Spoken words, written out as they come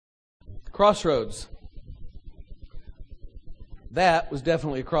Crossroads. That was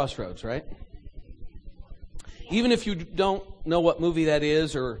definitely a crossroads, right? Even if you don't know what movie that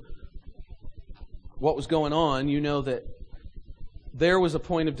is or what was going on, you know that there was a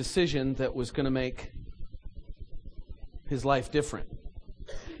point of decision that was going to make his life different.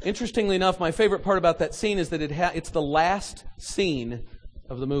 Interestingly enough, my favorite part about that scene is that it's the last scene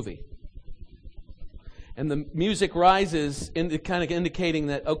of the movie. And the music rises, kind of indicating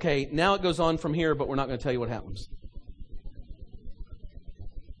that, okay, now it goes on from here, but we're not going to tell you what happens.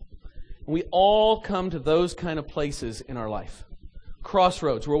 We all come to those kind of places in our life.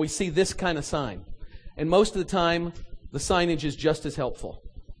 Crossroads, where we see this kind of sign. And most of the time, the signage is just as helpful.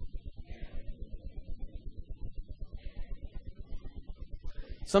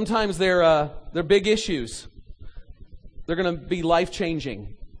 Sometimes they're big issues. They're going to be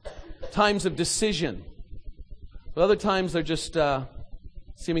life-changing. Times of decision. But other times they're just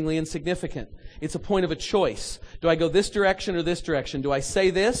seemingly insignificant. It's a point of a choice. Do I go this direction or this direction? Do I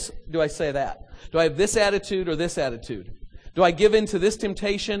say this? Do I say that? Do I have this attitude or this attitude? Do I give in to this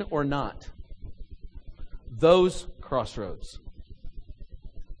temptation or not? Those crossroads.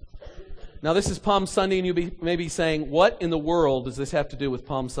 Now this is Palm Sunday, and you may be saying, what in the world does this have to do with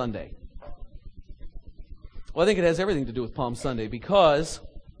Palm Sunday? Well, I think it has everything to do with Palm Sunday, because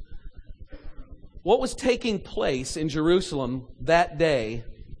what was taking place in Jerusalem that day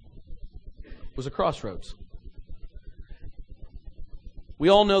was a crossroads. We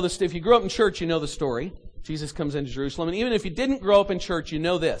all know this. If you grew up in church, you know the story. Jesus comes into Jerusalem. And even if you didn't grow up in church, you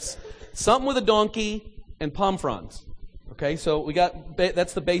know this. Something with a donkey and palm fronds. Okay, so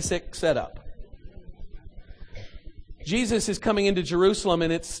that's the basic setup. Jesus is coming into Jerusalem,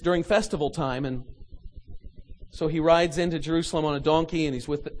 and it's during festival time, and so he rides into Jerusalem on a donkey, and he's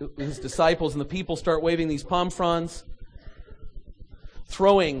with his disciples, and the people start waving these palm fronds,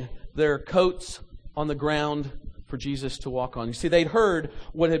 throwing their coats on the ground for Jesus to walk on. You see, they'd heard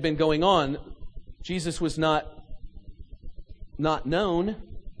what had been going on. Jesus was not known.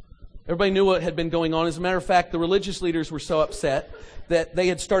 Everybody knew what had been going on. As a matter of fact, the religious leaders were so upset that they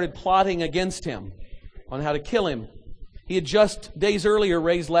had started plotting against him on how to kill him. He had just days earlier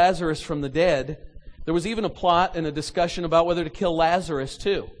raised Lazarus from the dead. There was even a plot and a discussion about whether to kill Lazarus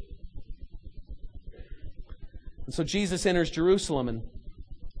too. And so Jesus enters Jerusalem, and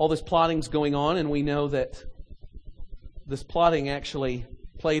all this plotting's going on, and we know that this plotting actually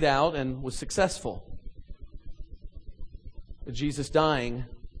played out and was successful. With Jesus dying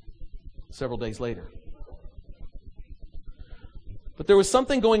several days later. But there was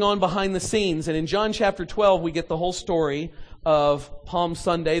something going on behind the scenes, and in John chapter 12 we get the whole story of Palm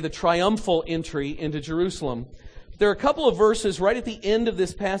Sunday, the triumphal entry into Jerusalem. There are a couple of verses right at the end of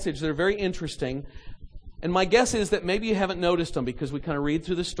this passage that are very interesting, and my guess is that maybe you haven't noticed them because we kind of read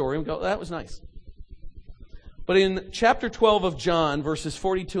through the story and go, that was nice. But in chapter 12 of John, verses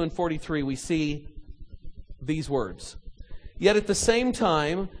 42 and 43, we see these words. Yet at the same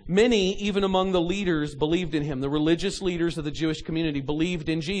time, many, even among the leaders, believed in him. The religious leaders of the Jewish community believed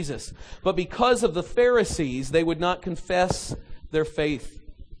in Jesus. But because of the Pharisees, they would not confess their faith,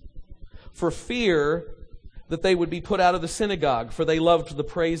 for fear that they would be put out of the synagogue, for they loved the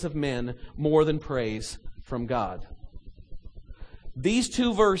praise of men more than praise from God. These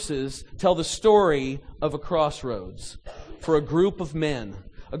two verses tell the story of a crossroads for a group of men,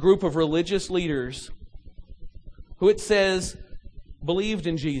 a group of religious leaders who it says believed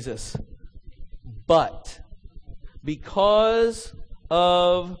in Jesus, but because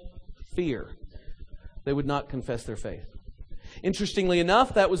of fear, they would not confess their faith. Interestingly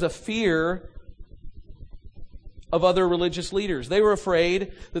enough, that was a fear of other religious leaders. They were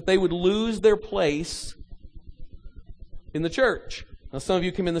afraid that they would lose their place in the church. Now, some of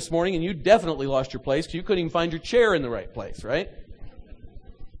you came in this morning and you definitely lost your place because you couldn't even find your chair in the right place, right?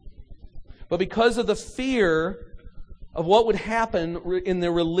 But because of the fear of what would happen in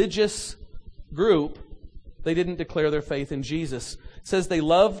the religious group, they didn't declare their faith in Jesus. It says they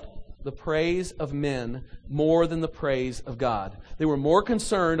loved the praise of men more than the praise of God. They were more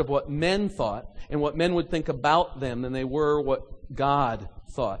concerned of what men thought and what men would think about them than they were what God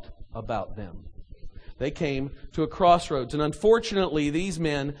thought about them. They came to a crossroads, and unfortunately, these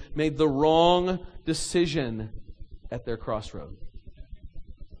men made the wrong decision at their crossroad.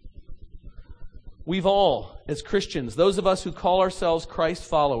 We've all, as Christians, those of us who call ourselves Christ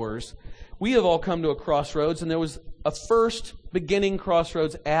followers, we have all come to a crossroads, and there was a first beginning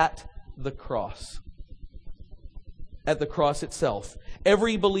crossroads at the cross. At the cross itself.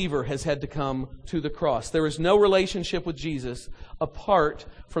 Every believer has had to come to the cross. There is no relationship with Jesus apart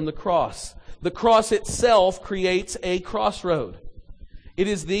from the cross. The cross itself creates a crossroad. It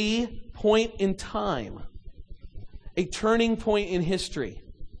is the point in time, a turning point in history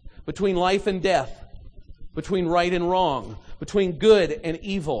between life and death, between right and wrong, between good and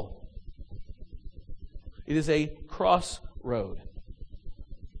evil. It is a crossroad.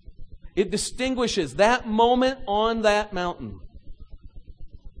 It distinguishes that moment on that mountain.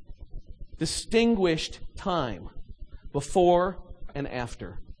 Distinguished time before and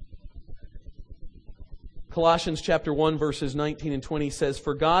after. Colossians chapter 1 verses 19 and 20 says,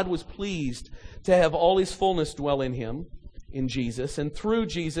 "For God was pleased to have all His fullness dwell in Him, in Jesus, and through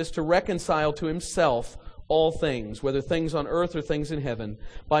Jesus to reconcile to Himself all things, whether things on earth or things in heaven,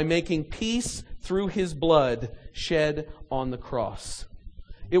 by making peace through His blood shed on the cross."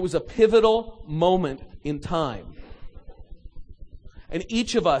 It was a pivotal moment in time. And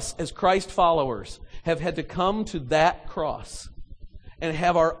each of us, as Christ followers, have had to come to that cross and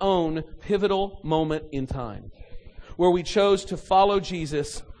have our own pivotal moment in time, where we chose to follow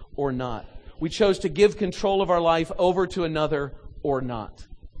Jesus or not. We chose to give control of our life over to another or not.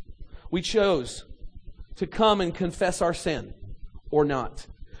 We chose to come and confess our sin or not.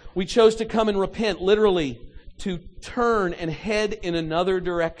 We chose to come and repent, literally, to turn and head in another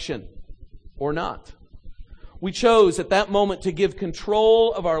direction or not. We chose at that moment to give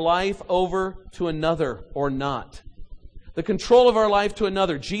control of our life over to another or not. The control of our life to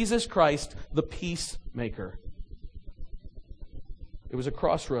another, Jesus Christ, the peacemaker. It was a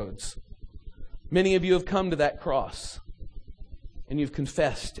crossroads. Many of you have come to that cross, and you've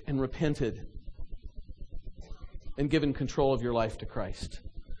confessed and repented and given control of your life to Christ.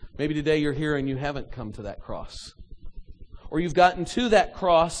 Maybe today you're here and you haven't come to that cross. Or you've gotten to that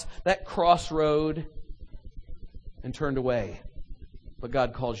cross, that crossroad, and turned away. But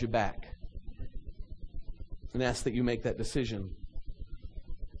God calls you back and asks that you make that decision.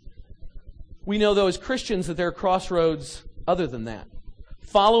 We know, though, as Christians, that there are crossroads other than that.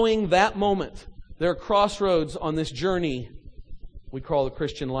 Following that moment, there are crossroads on this journey we call the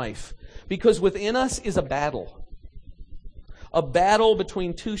Christian life. Because within us is a battle. A battle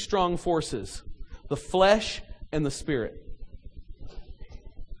between two strong forces, the flesh and the spirit.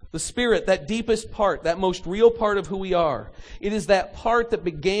 The spirit, that deepest part, that most real part of who we are. It is that part that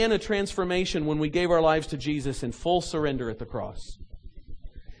began a transformation when we gave our lives to Jesus in full surrender at the cross.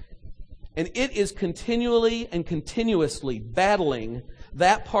 And it is continually and continuously battling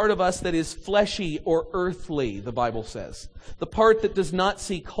that part of us that is fleshy or earthly, the Bible says. The part that does not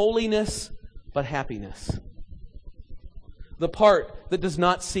seek holiness, but happiness. The part that does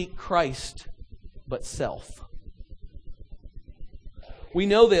not seek Christ, but self. We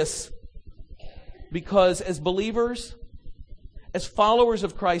know this because as believers, as followers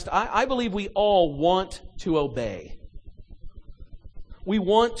of Christ, I believe we all want to obey. We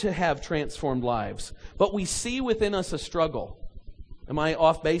want to have transformed lives, but we see within us a struggle. Am I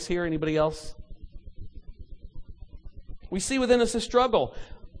off base here? Anybody else? We see within us a struggle.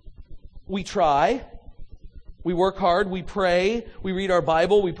 We try. We work hard, we pray, we read our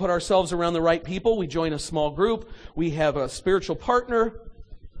Bible, we put ourselves around the right people, we join a small group, we have a spiritual partner,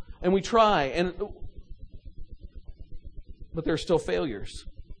 and we try. But there are still failures.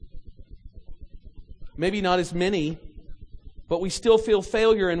 Maybe not as many, but we still feel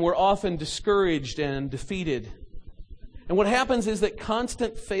failure, and we're often discouraged and defeated. And what happens is that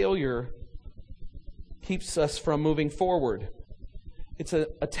constant failure keeps us from moving forward. It's a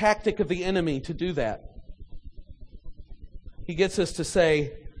tactic of the enemy to do that. He gets us to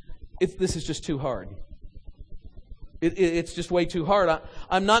say, this is just too hard. It's just way too hard.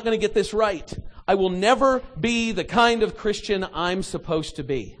 I'm not going to get this right. I will never be the kind of Christian I'm supposed to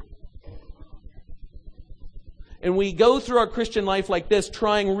be. And we go through our Christian life like this,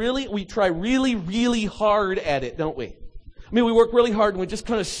 we try really, really hard at it, don't we? I mean, we work really hard and we just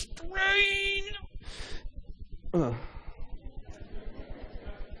kind of strain.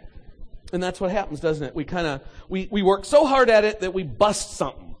 And that's what happens, doesn't it? We work so hard at it that we bust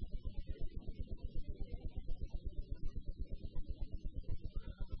something.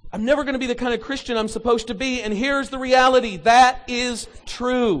 I'm never going to be the kind of Christian I'm supposed to be, and here's the reality. That is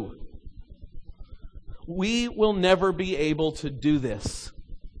true. We will never be able to do this.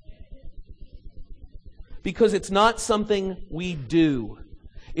 Because it's not something we do.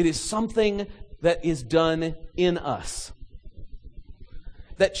 It is something that is done in us.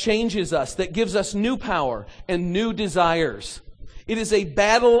 That changes us, that gives us new power and new desires. It is a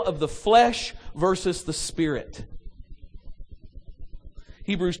battle of the flesh versus the spirit.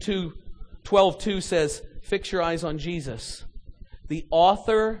 Hebrews 12:2 says, "Fix your eyes on Jesus, the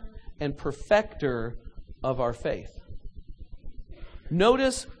author and perfecter of our faith."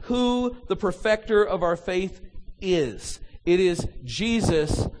 Notice who the perfecter of our faith is. It is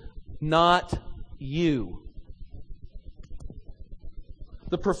Jesus, not you.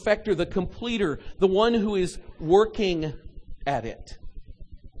 The perfecter, the completer, the one who is working at it.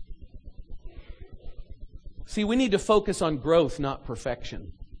 See, we need to focus on growth, not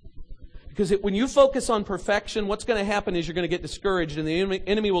perfection. Because when you focus on perfection, what's going to happen is you're going to get discouraged, and the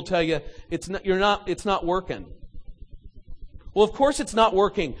enemy will tell you it's not working. Well, of course it's not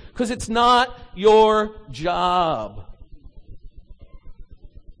working, because it's not your job.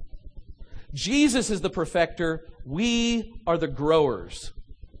 Jesus is the perfecter. We are the growers.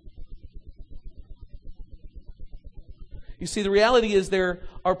 You see, the reality is there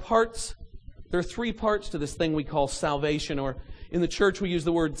are 3 parts to this thing we call salvation, or in the church we use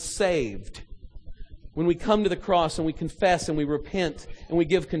the word saved. When we come to the cross and we confess and we repent and we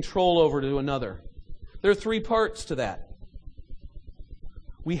give control over to another. There are 3 parts to that.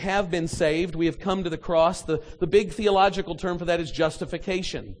 We have been saved. We have come to the cross. The big theological term for that is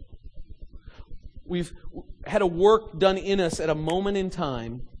justification. We've had a work done in us at a moment in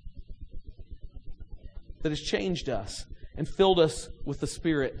time that has changed us and filled us with the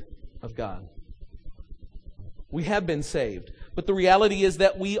Spirit of God. We have been saved. But the reality is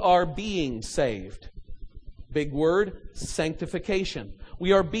that we are being saved. Big word, sanctification.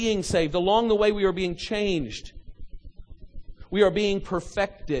 We are being saved. Along the way, we are being changed. We are being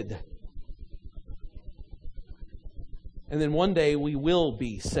perfected. And then one day we will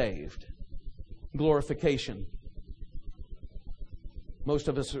be saved. Glorification. Most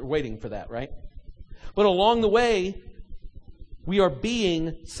of us are waiting for that, right? But along the way, we are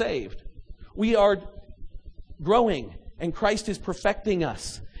being saved. We are growing, and Christ is perfecting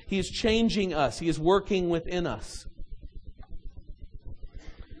us. He is changing us. He is working within us.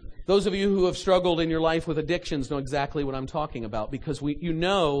 Those of you who have struggled in your life with addictions know exactly what I'm talking about, because you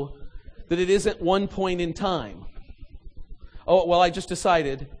know that it isn't one point in time. Oh, well, I just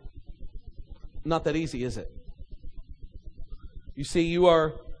decided. Not that easy, is it? You see,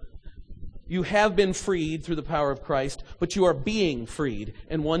 you have been freed through the power of Christ, but you are being freed,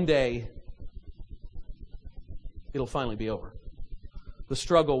 and one day it'll finally be over. The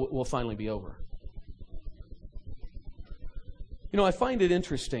struggle will finally be over. You know, I find it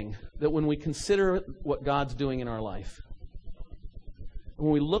interesting that when we consider what God's doing in our life,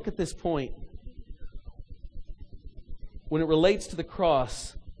 when we look at this point, when it relates to the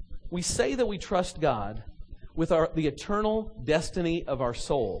cross, we say that we trust God with the eternal destiny of our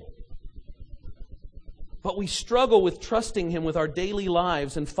soul. But we struggle with trusting Him with our daily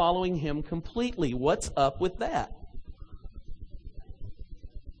lives and following Him completely. What's up with that?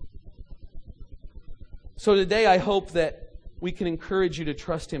 So today I hope that we can encourage you to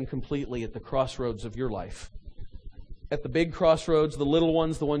trust Him completely at the crossroads of your life. At the big crossroads, the little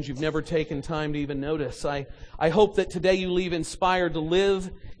ones, the ones you've never taken time to even notice. I hope that today you leave inspired to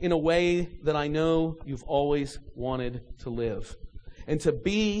live in a way that I know you've always wanted to live. And to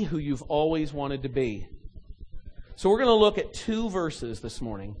be who you've always wanted to be. So we're going to look at 2 verses this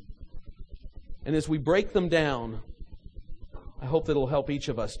morning. And as we break them down, I hope that it'll help each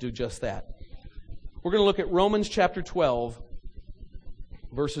of us do just that. We're going to look at Romans chapter 12,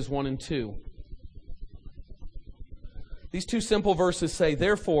 verses 1 and 2. These 2 simple verses say,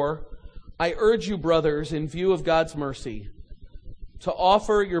 "Therefore, I urge you, brothers, in view of God's mercy, to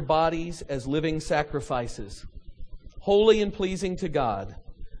offer your bodies as living sacrifices, holy and pleasing to God.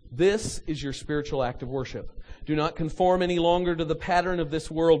 This is your spiritual act of worship. Do not conform any longer to the pattern of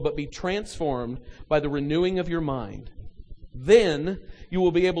this world, but be transformed by the renewing of your mind. Then you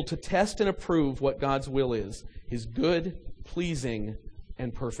will be able to test and approve what God's will is, His good, pleasing,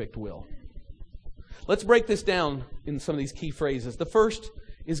 and perfect will." Let's break this down in some of these key phrases. The first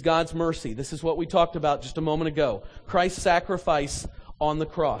is God's mercy. This is what we talked about just a moment ago. Christ's sacrifice on the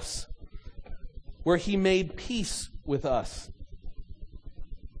cross, where He made peace with us.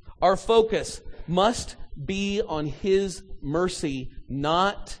 Our focus must be on His mercy,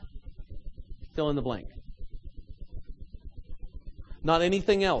 not fill in the blank. Not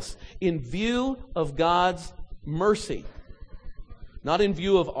anything else. In view of God's mercy. Not in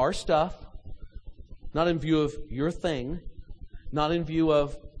view of our stuff. Not in view of your thing. Not in view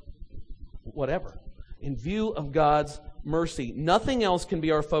of whatever. In view of God's mercy. Nothing else can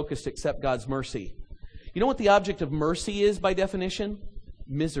be our focus except God's mercy. You know what the object of mercy is by definition?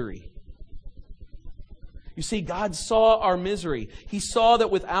 Misery. You see, God saw our misery. He saw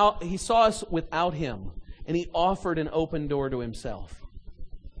us without Him. And He offered an open door to Himself.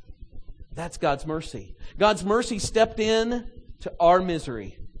 That's God's mercy. God's mercy stepped in to our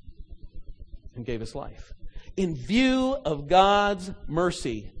misery and gave us life. In view of God's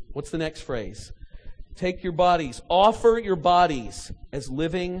mercy, what's the next phrase? Take your bodies, offer your bodies as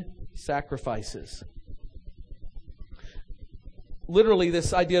living sacrifices. Literally,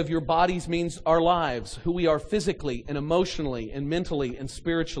 this idea of your bodies means our lives, who we are physically and emotionally and mentally and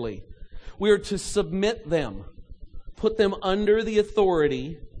spiritually. We are to submit them, put them under the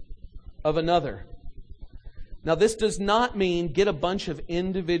authority of another. Now, this does not mean get a bunch of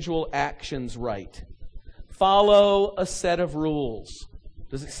individual actions right. Follow a set of rules.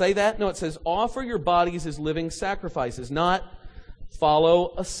 Does it say that? No, it says offer your bodies as living sacrifices, not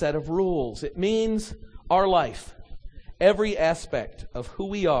follow a set of rules. It means our life, every aspect of who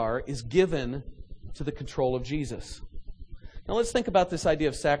we are, is given to the control of Jesus. Now let's think about this idea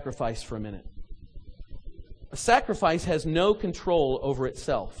of sacrifice for a minute. A sacrifice has no control over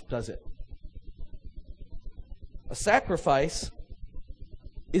itself, does it? A sacrifice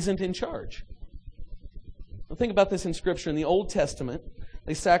isn't in charge. Now think about this in Scripture. In the Old Testament,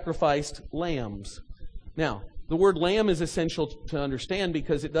 they sacrificed lambs. Now, the word lamb is essential to understand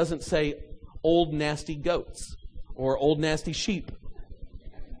because it doesn't say old nasty goats or old nasty sheep.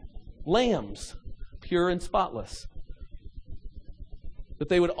 Lambs, pure and spotless, that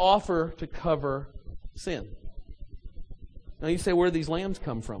they would offer to cover sin. Now you say, where do these lambs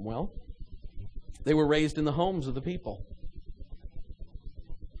come from? Well, they were raised in the homes of the people.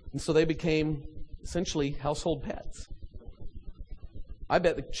 And so they became essentially household pets. I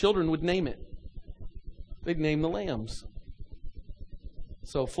bet the children would name it. They'd name the lambs.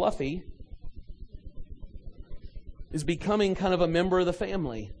 So Fluffy is becoming kind of a member of the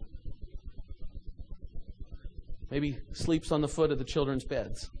family. Maybe sleeps on the foot of the children's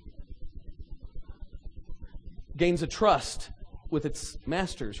beds. Gains a trust with its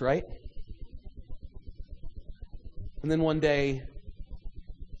masters, right? And then one day,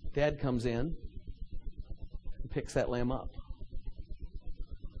 Dad comes in and picks that lamb up.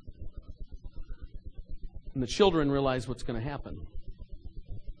 And the children realize what's going to happen.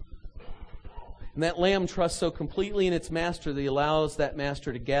 And that lamb trusts so completely in its master that he allows that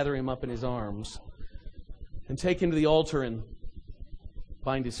master to gather him up in his arms and take him to the altar and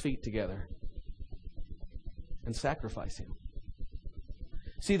bind his feet together and sacrifice him.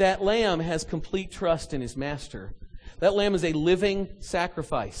 See, that lamb has complete trust in his master. That lamb is a living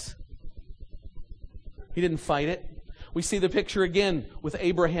sacrifice. He didn't fight it. We see the picture again with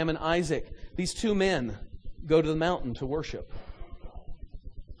Abraham and Isaac. These two men go to the mountain to worship.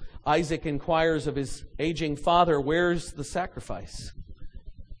 Isaac inquires of his aging father, where's the sacrifice?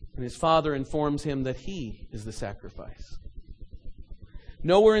 And his father informs him that he is the sacrifice.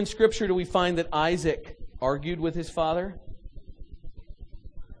 Nowhere in Scripture do we find that Isaac argued with his father,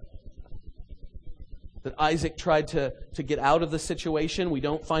 that Isaac tried to get out of the situation. We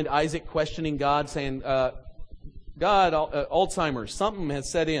don't find Isaac questioning God, saying, God, Alzheimer's, something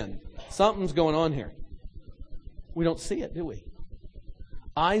has set in. Something's going on here. We don't see it, do we?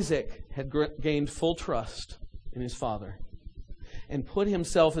 Isaac had gained full trust in his father and put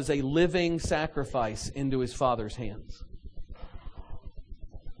himself as a living sacrifice into his father's hands.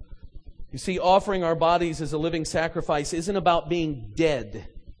 You see, offering our bodies as a living sacrifice isn't about being dead.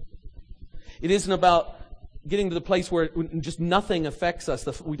 It isn't about getting to the place where just nothing affects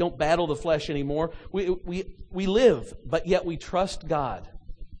us. We don't battle the flesh anymore. We live, but yet we trust God.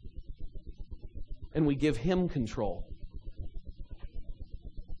 And we give Him control.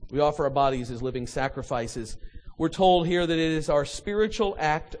 We offer our bodies as living sacrifices. We're told here that it is our spiritual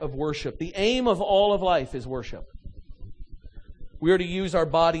act of worship. The aim of all of life is worship. We are to use our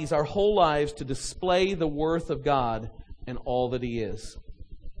bodies, our whole lives, to display the worth of God and all that He is.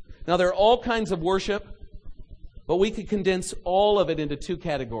 Now, there are all kinds of worship, but we could condense all of it into two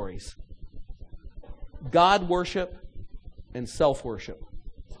categories: God worship and self-worship.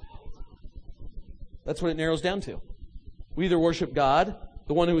 That's what it narrows down to. We either worship God,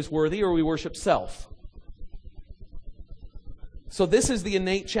 the one who is worthy, or we worship self. So this is the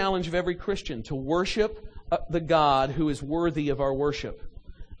innate challenge of every Christian, to worship the God who is worthy of our worship.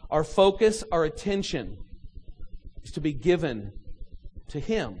 Our focus, our attention is to be given to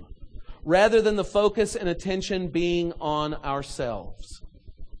Him, rather than the focus and attention being on ourselves.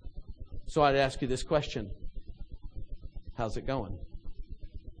 So I'd ask you this question: how's it going?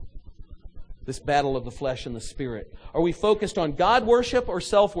 This battle of the flesh and the spirit. Are we focused on God worship or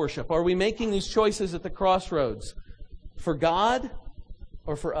self-worship? Are we making these choices at the crossroads for God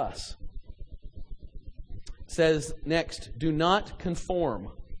or for us? It says next, do not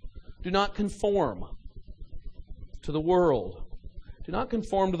conform. Do not conform to the world. Do not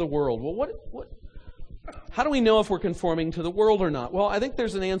conform to the world. Well, how do we know if we're conforming to the world or not? Well, I think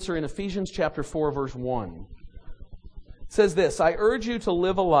there's an answer in Ephesians chapter 4, verse 1. It says this: I urge you to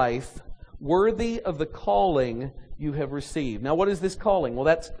live a life worthy of the calling you have received. Now, what is this calling? Well,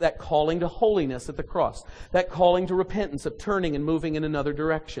 that's that calling to holiness at the cross. That calling to repentance, of turning and moving in another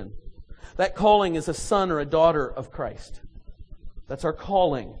direction. That calling is a son or a daughter of Christ. That's our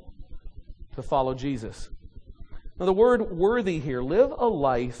calling to follow Jesus. Now, the word worthy here, live a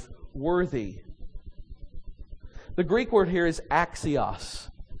life worthy. The Greek word here is axios.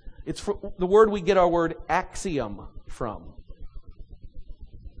 It's the word we get our word axiom from.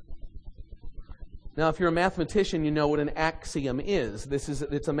 Now, if you're a mathematician, you know what an axiom is.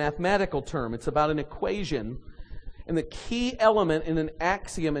 It's a mathematical term. It's about an equation. And the key element in an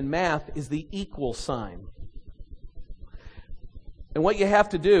axiom in math is the equal sign. And what you have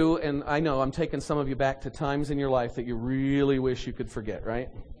to do, and I know I'm taking some of you back to times in your life that you really wish you could forget, right?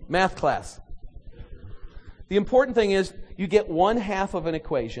 Math class. The important thing is you get 1/2 of an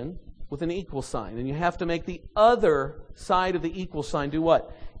equation with an equal sign. And you have to make the other side of the equal sign do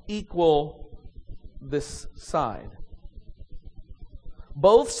what? Equal this side.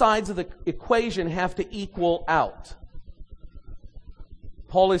 Both sides of the equation have to equal out.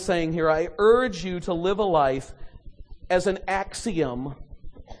 Paul is saying here, I urge you to live a life as an axios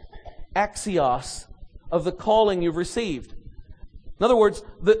of the calling you've received. In other words,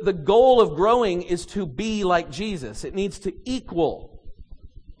 the goal of growing is to be like Jesus. It needs to equal.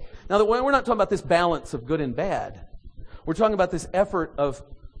 Now, we're not talking about this balance of good and bad. We're talking about this effort of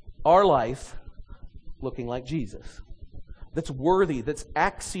our life looking like Jesus. That's worthy, that's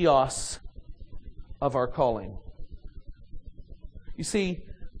axios of our calling. You see,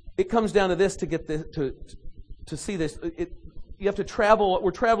 it comes down to this to get this, to see this. You have to travel.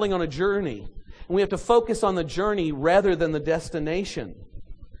 We're traveling on a journey, and we have to focus on the journey rather than the destination.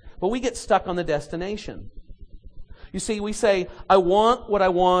 But we get stuck on the destination. You see, we say, I want what I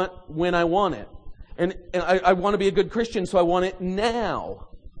want when I want it. And I want to be a good Christian, so I want it now.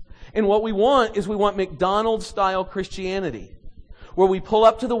 And what we want is we want McDonald's-style Christianity, where we pull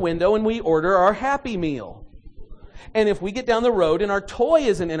up to the window and we order our Happy Meal. And if we get down the road and our toy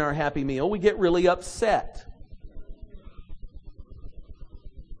isn't in our Happy Meal, we get really upset.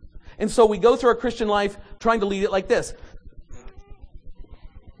 And so we go through our Christian life trying to lead it like this.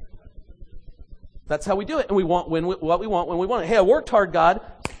 That's how we do it. And we want what we want when we want it. Hey, I worked hard, God,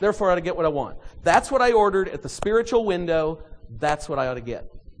 therefore I ought to get what I want. That's what I ordered at the spiritual window. That's what I ought to get.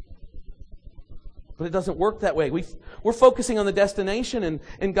 But it doesn't work that way. We're focusing on the destination,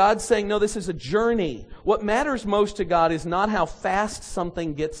 and God's saying, no, this is a journey. What matters most to God is not how fast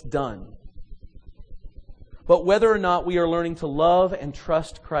something gets done, but whether or not we are learning to love and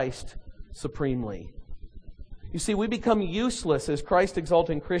trust Christ supremely. You see, we become useless as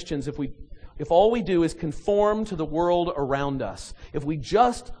Christ-exalting Christians if all we do is conform to the world around us, if we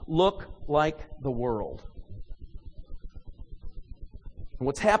just look like the world. And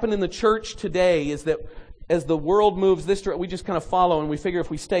what's happened in the church today is that as the world moves this direction, we just kind of follow, and we figure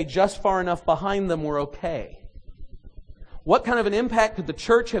if we stay just far enough behind them, we're okay. What kind of an impact could the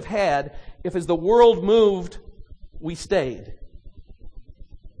church have had if as the world moved, we stayed?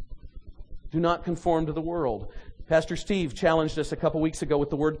 Do not conform to the world. Pastor Steve challenged us a couple weeks ago with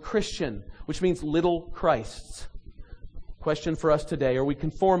the word Christian, which means little Christs. Question for us today, are we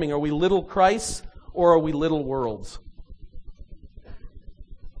conforming? Are we little Christs or are we little worlds?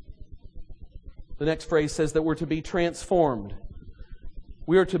 The next phrase says that we're to be transformed.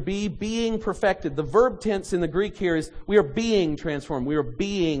 We are to be being perfected. The verb tense in the Greek here is we are being transformed. We are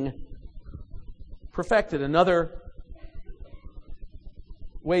being perfected. Another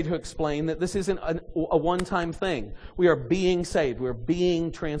way to explain that this isn't a one-time thing. We are being saved. We are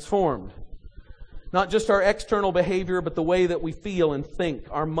being transformed. Not just our external behavior, but the way that we feel and think,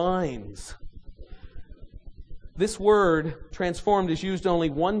 our minds. This word, transformed, is used only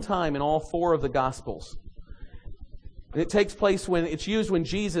one time in all 4 of the Gospels. And it takes place it's used when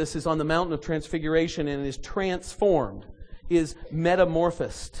Jesus is on the mountain of transfiguration and is transformed, is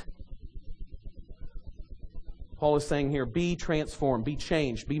metamorphosed. Paul is saying here, be transformed, be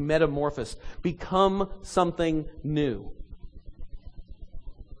changed, be metamorphosed, become something new.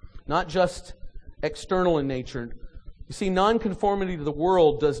 Not just external in nature. You see, nonconformity to the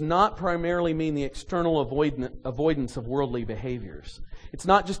world does not primarily mean the external avoidance of worldly behaviors. It's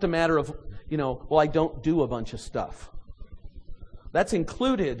not just a matter of, I don't do a bunch of stuff. That's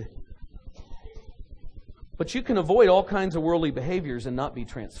included. But you can avoid all kinds of worldly behaviors and not be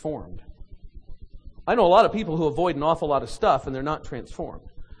transformed. I know a lot of people who avoid an awful lot of stuff and they're not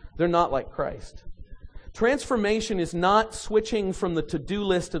transformed. They're not like Christ. Transformation is not switching from the to-do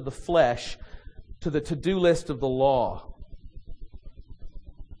list of the flesh to the to-do list of the law.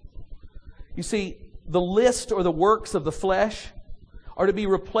 You see, the list or the works of the flesh are to be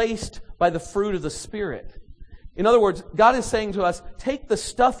replaced by the fruit of the Spirit. In other words, God is saying to us, take the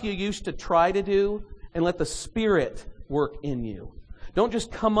stuff you used to try to do and let the Spirit work in you. Don't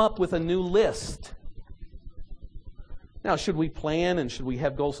just come up with a new list. Now, should we plan and should we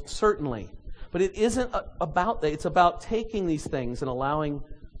have goals? Certainly. But it isn't about that. It's about taking these things and allowing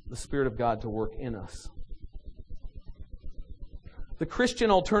the Spirit of God to work in us. The Christian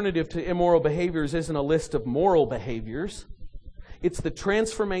alternative to immoral behaviors isn't a list of moral behaviors. It's the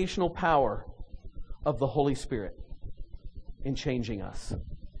transformational power of the Holy Spirit in changing us.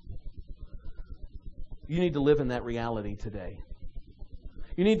 You need to live in that reality today.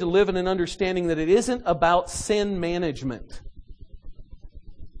 You need to live in an understanding that it isn't about sin management.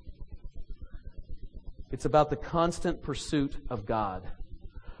 It's about the constant pursuit of God.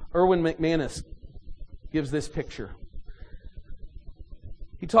 Erwin McManus gives this picture.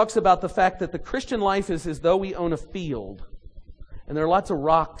 He talks about the fact that the Christian life is as though we own a field, and there are lots of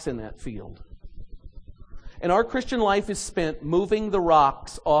rocks in that field. And our Christian life is spent moving the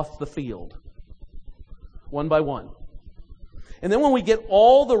rocks off the field, one by one. And then when we get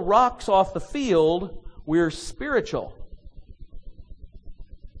all the rocks off the field, we're spiritual.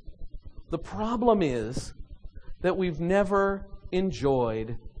 The problem is that we've never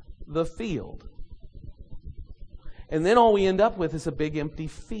enjoyed the field. And then all we end up with is a big empty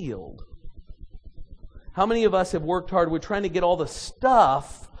field. How many of us have worked hard? We're trying to get all the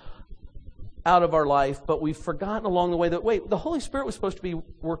stuff out of our life, but we've forgotten along the way that, wait, the Holy Spirit was supposed to be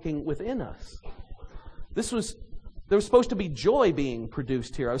working within us. There was supposed to be joy being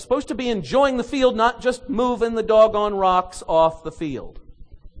produced here. I was supposed to be enjoying the field, not just moving the doggone rocks off the field.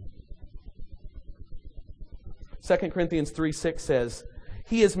 2 Corinthians 3:6 says,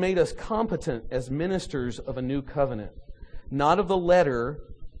 He has made us competent as ministers of a new covenant, not of the letter,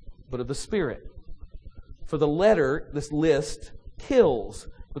 but of the Spirit. For the letter, this list, kills,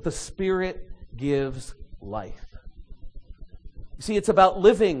 but the Spirit gives life. You see, it's about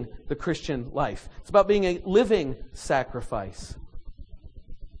living the Christian life. It's about being a living sacrifice.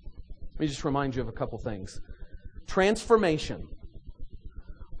 Let me just remind you of a couple things. Transformation,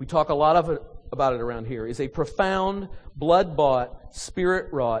 we talk a lot about it around here, is a profound, blood-bought,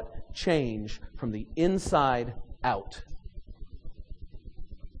 Spirit-wrought change from the inside out.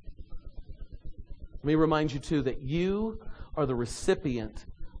 Let me remind you, too, that you are the recipient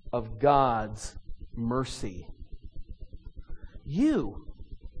of God's mercy. You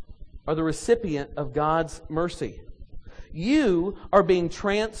are the recipient of God's mercy. You are being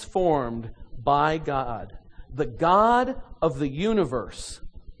transformed by God, the God of the universe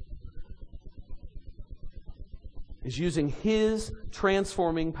is using His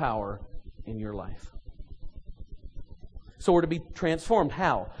transforming power in your life. So we're to be transformed.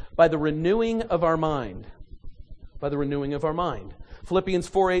 How? By the renewing of our mind. By the renewing of our mind. Philippians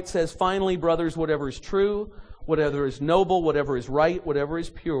 4:8 says, Finally, brothers, whatever is true, whatever is noble, whatever is right, whatever is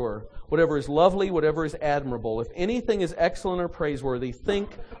pure, whatever is lovely, whatever is admirable, if anything is excellent or praiseworthy,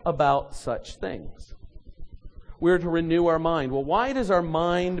 think about such things. We're to renew our mind. Well, why does our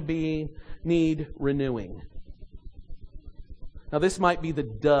mind need renewing? Now, this might be the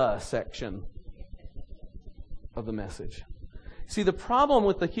duh section of the message. See, the problem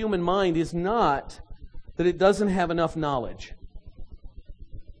with the human mind is not that it doesn't have enough knowledge.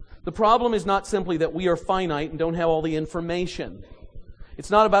 The problem is not simply that we are finite and don't have all the information. It's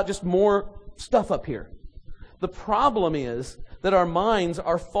not about just more stuff up here. The problem is that our minds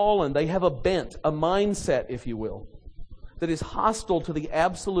are fallen. They have a bent, a mindset, if you will, that is hostile to the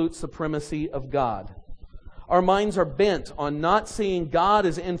absolute supremacy of God. Our minds are bent on not seeing God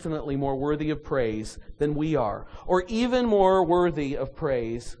as infinitely more worthy of praise than we are, or even more worthy of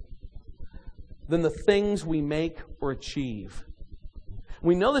praise than the things we make or achieve.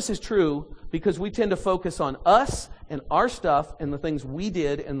 We know this is true because we tend to focus on us and our stuff and the things we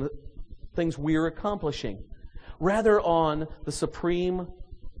did and the things we're accomplishing, rather on the supreme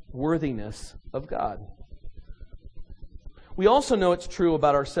worthiness of God. We also know it's true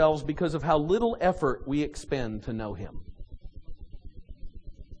about ourselves because of how little effort we expend to know Him.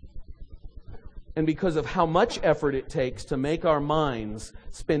 And because of how much effort it takes to make our minds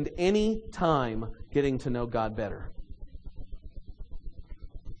spend any time getting to know God better.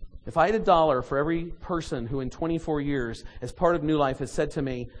 If I had $1 for every person who in 24 years, as part of New Life, has said to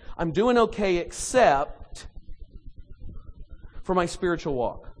me, I'm doing okay except for my spiritual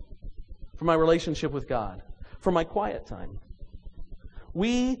walk, for my relationship with God, for my quiet time.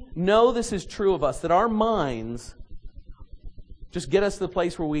 We know this is true of us, that our minds just get us to the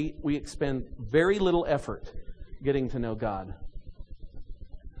place where we expend very little effort getting to know God.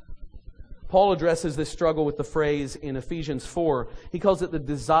 Paul addresses this struggle with the phrase in Ephesians 4. He calls it the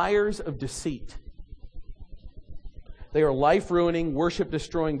desires of deceit. They are life-ruining,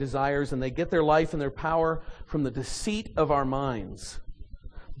 worship-destroying desires, and they get their life and their power from the deceit of our minds.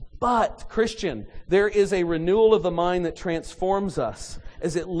 But, Christian, there is a renewal of the mind that transforms us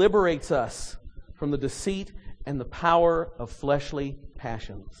as it liberates us from the deceit and the power of fleshly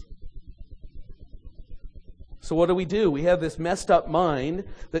passions. So what do? We have this messed up mind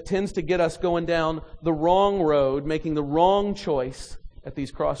that tends to get us going down the wrong road, making the wrong choice at these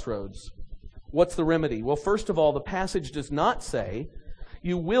crossroads. What's the remedy? Well, first of all, the passage does not say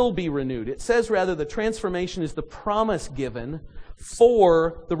you will be renewed. It says rather the transformation is the promise given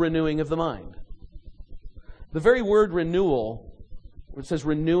for the renewing of the mind. The very word renewal, where it says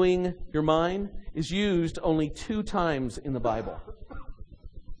renewing your mind, is used only 2 times in the Bible.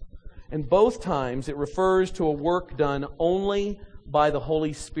 And both times it refers to a work done only by the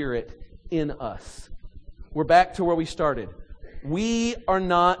Holy Spirit in us. We're back to where we started. We are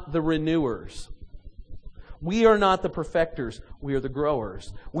not the renewers. We are not the perfecters. We are the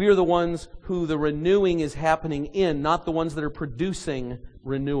growers. We are the ones who the renewing is happening in, not the ones that are producing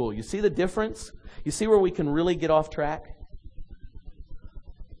renewal. You see the difference? You see where we can really get off track?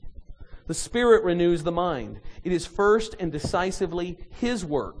 The Spirit renews the mind. It is first and decisively His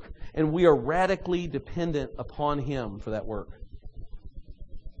work, and we are radically dependent upon Him for that work.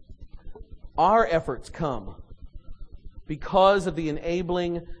 Our efforts come because of the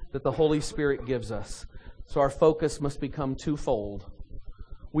enabling that the Holy Spirit gives us. So our focus must become twofold.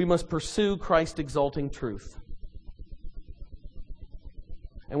 We must pursue Christ-exalting truth.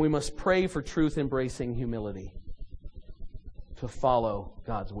 And we must pray for truth-embracing humility to follow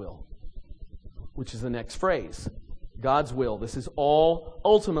God's will, which is the next phrase. God's will. This is all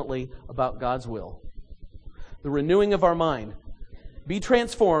ultimately about God's will. The renewing of our mind. Be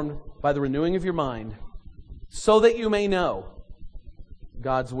transformed by the renewing of your mind so that you may know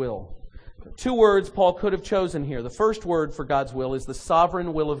God's will. 2 words Paul could have chosen here. The first word for God's will is the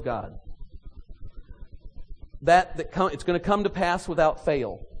sovereign will of God. It's going to come to pass without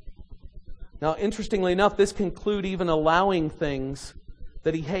fail. Now, interestingly enough, this can include even allowing things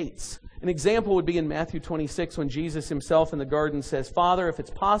that He hates. An example would be in Matthew 26 when Jesus Himself in the garden says, "Father, if it's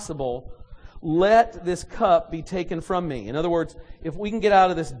possible, let this cup be taken from me." In other words, if we can get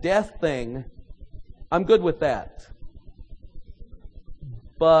out of this death thing, I'm good with that.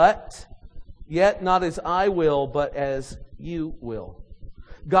 But yet not as I will, but as you will.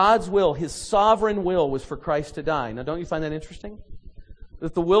 God's will, His sovereign will, was for Christ to die. Now, don't you find that interesting?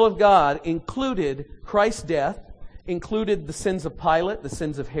 That the will of God included Christ's death, included the sins of Pilate, the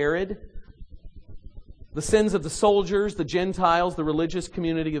sins of Herod, the sins of the soldiers, the Gentiles, the religious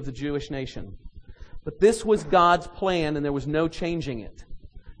community of the Jewish nation. But this was God's plan, and there was no changing it.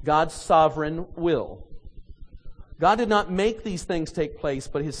 God's sovereign will. God did not make these things take place,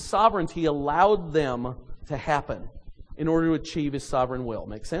 but His sovereignty allowed them to happen in order to achieve His sovereign will.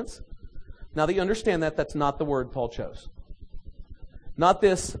 Make sense? Now that you understand that, that's not the word Paul chose. Not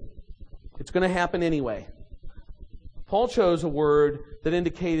this, it's going to happen anyway. Paul chose a word that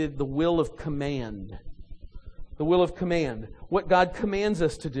indicated the will of command. The will of command. What God commands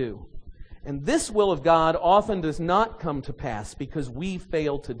us to do. And this will of God often does not come to pass because we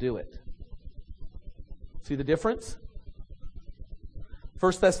fail to do it. See the difference?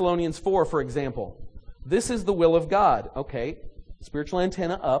 1 Thessalonians 4, for example. This is the will of God. Okay, spiritual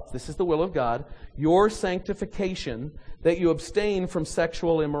antenna up. This is the will of God. Your sanctification, that you abstain from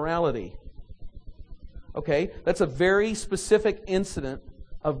sexual immorality. Okay, that's a very specific incident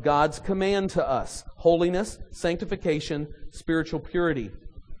of God's command to us. Holiness, sanctification, spiritual purity.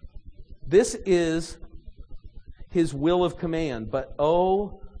 This is His will of command, but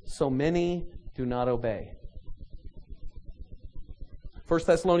oh, so many do not obey. 1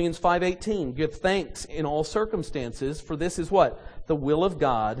 Thessalonians 5:18, give thanks in all circumstances, for this is what? The will of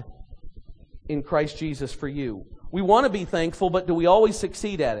God in Christ Jesus for you. We want to be thankful, but do we always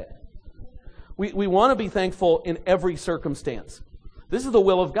succeed at it? We want to be thankful in every circumstance. This is the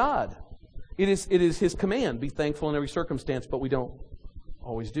will of God. It is His command, be thankful in every circumstance, but we don't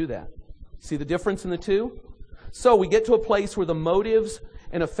always do that. See the difference in the two? So we get to a place where the motives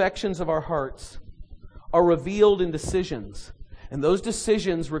and affections of our hearts are revealed in decisions. And those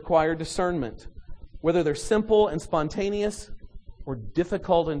decisions require discernment, whether they're simple and spontaneous or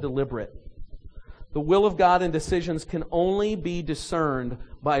difficult and deliberate. The will of God in decisions can only be discerned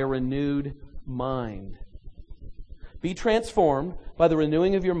by a renewed mind. Be transformed by the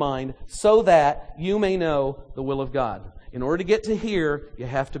renewing of your mind so that you may know the will of God. In order to get to here, you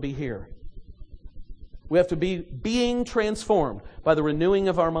have to be here. We have to be being transformed by the renewing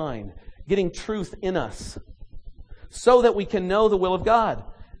of our mind, getting truth in us so that we can know the will of God.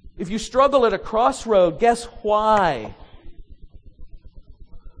 If you struggle at a crossroad, guess why?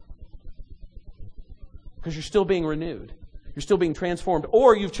 Because you're still being renewed. You're still being transformed,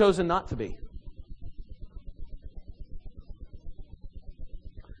 or you've chosen not to be.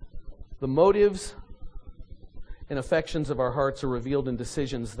 The motives and affections of our hearts are revealed in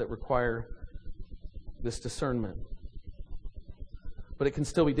decisions that require this discernment. But it can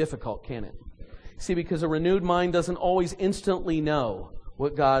still be difficult, can't it? See, because a renewed mind doesn't always instantly know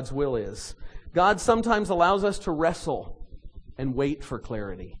what God's will is. God sometimes allows us to wrestle and wait for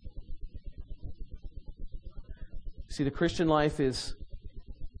clarity. See, the Christian life is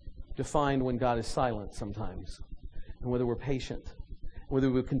defined when God is silent sometimes, and whether we're patient,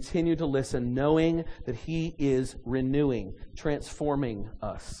 whether we continue to listen, knowing that He is renewing, transforming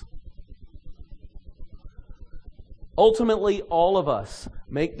us. Ultimately, all of us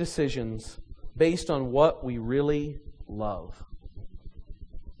make decisions based on what we really love.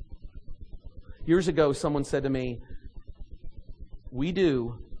 Years ago, someone said to me, "We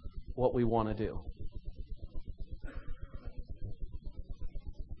do what we want to do."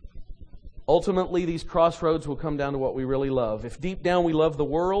 Ultimately, these crossroads will come down to what we really love. If deep down we love the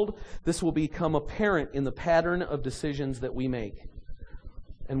world, this will become apparent in the pattern of decisions that we make.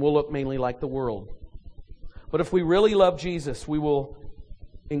 And we'll look mainly like the world. But if we really love Jesus, we will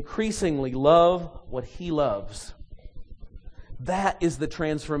increasingly love what He loves. That is the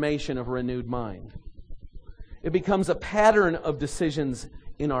transformation of a renewed mind. It becomes a pattern of decisions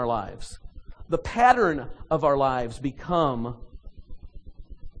in our lives. The pattern of our lives become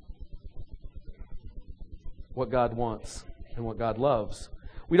what God wants and what God loves.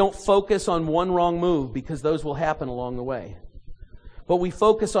 We don't focus on one wrong move because those will happen along the way. But we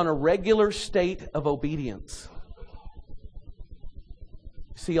focus on a regular state of obedience.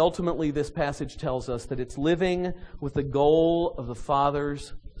 See, ultimately this passage tells us that it's living with the goal of the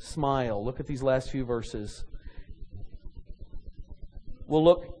Father's smile. Look at these last few verses. We'll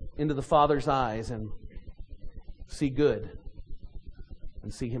look into the Father's eyes and see good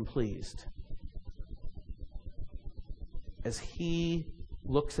and see Him pleased. As He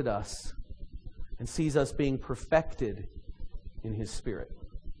looks at us and sees us being perfected in His Spirit.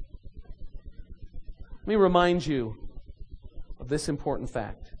 Let me remind you of this important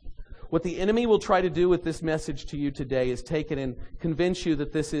fact. What the enemy will try to do with this message to you today is take it and convince you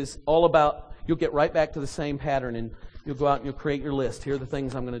that this is all about, you'll get right back to the same pattern and you'll go out and you'll create your list. Here are the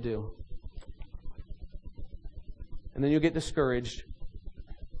things I'm going to do. And then you'll get discouraged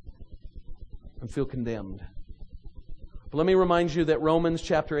and feel condemned. But let me remind you that Romans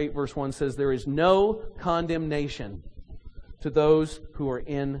chapter 8 verse 1 says there is no condemnation to those who are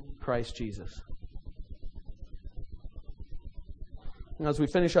in Christ Jesus. Now, as we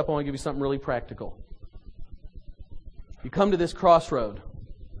finish up, I want to give you something really practical. You come to this crossroad,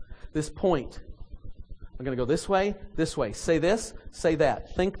 this point. I'm going to go this way, say this, say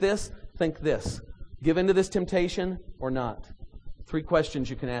that. Think this, think this. Give into this temptation or not. 3 questions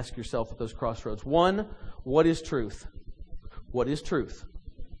you can ask yourself at those crossroads. 1, what is truth? What is truth?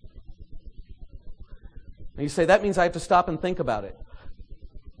 And you say, that means I have to stop and think about it.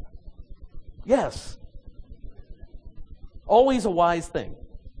 Yes. Always a wise thing.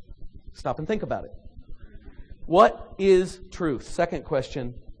 Stop and think about it. What is truth? Second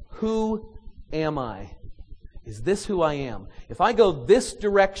question, who am I? Is this who I am? If I go this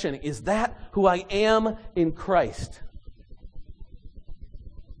direction, is that who I am in Christ?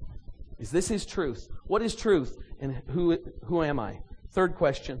 Is this His truth? What is truth? And who am I? Third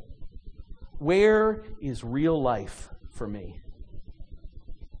question, where is real life for me?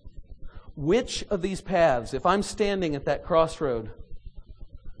 Which of these paths, if I'm standing at that crossroad,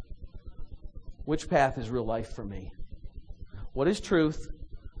 which path is real life for me? What is truth?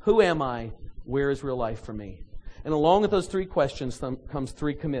 Who am I? Where is real life for me? And along with those 3 questions comes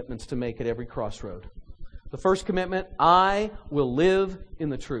 3 commitments to make at every crossroad. The first commitment, I will live in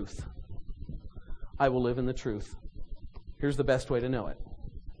the truth. I will live in the truth. Here's the best way to know it.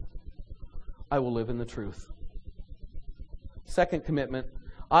 I will live in the truth. Second commitment,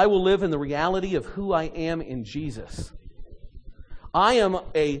 I will live in the reality of who I am in Jesus. I am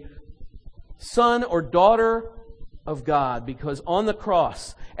a son or daughter of God because on the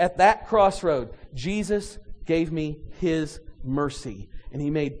cross, at that crossroad, Jesus gave me His mercy and He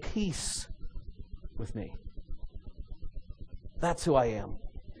made peace with me. That's who I am.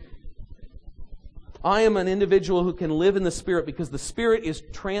 I am an individual who can live in the Spirit because the Spirit is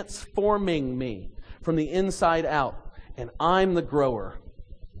transforming me from the inside out, and I'm the grower.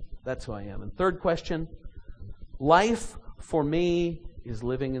 That's who I am. And third question, life for me is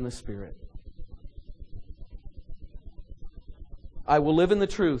living in the Spirit. I will live in the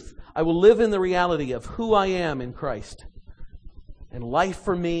truth. I will live in the reality of who I am in Christ. And life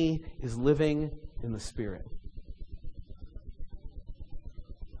for me is living in the Spirit.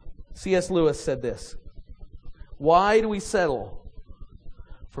 C.S. Lewis said this: "Why do we settle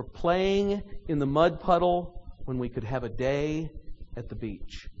for playing in the mud puddle when we could have a day at the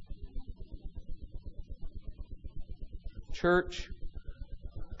beach?" Church,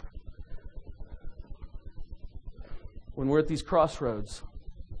 when we're at these crossroads,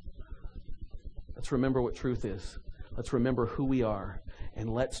 let's remember what truth is. Let's remember who we are. And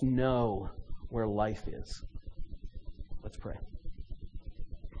let's know where life is. Let's pray.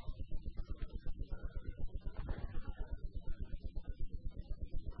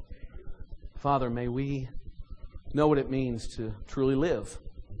 Father, may we know what it means to truly live.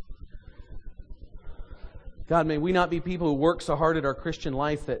 God, may we not be people who work so hard at our Christian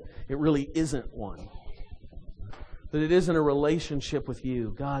life that it really isn't one. That it isn't a relationship with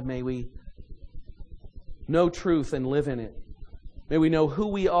you. God, may we know truth and live in it. May we know who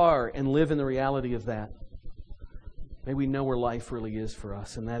we are and live in the reality of that. May we know where life really is for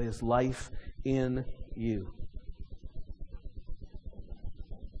us, and that is life in you.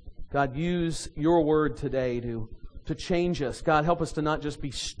 God, use your word today to change us. God, help us to not just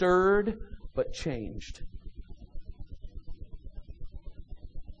be stirred, but changed.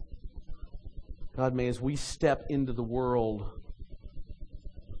 God, may as we step into the world,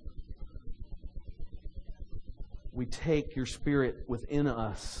 we take your Spirit within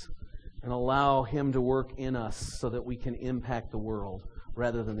us and allow Him to work in us so that we can impact the world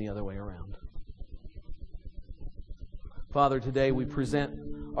rather than the other way around. Father, today we present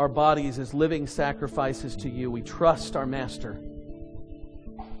our bodies as living sacrifices to you. We trust our Master.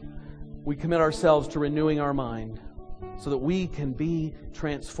 We commit ourselves to renewing our mind so that we can be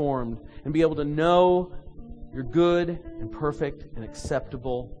transformed and be able to know your good and perfect and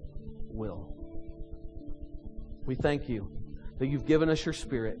acceptable will. We thank you that you've given us your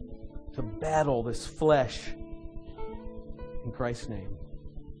Spirit to battle this flesh. In Christ's name,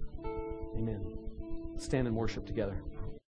 amen. Stand and worship together.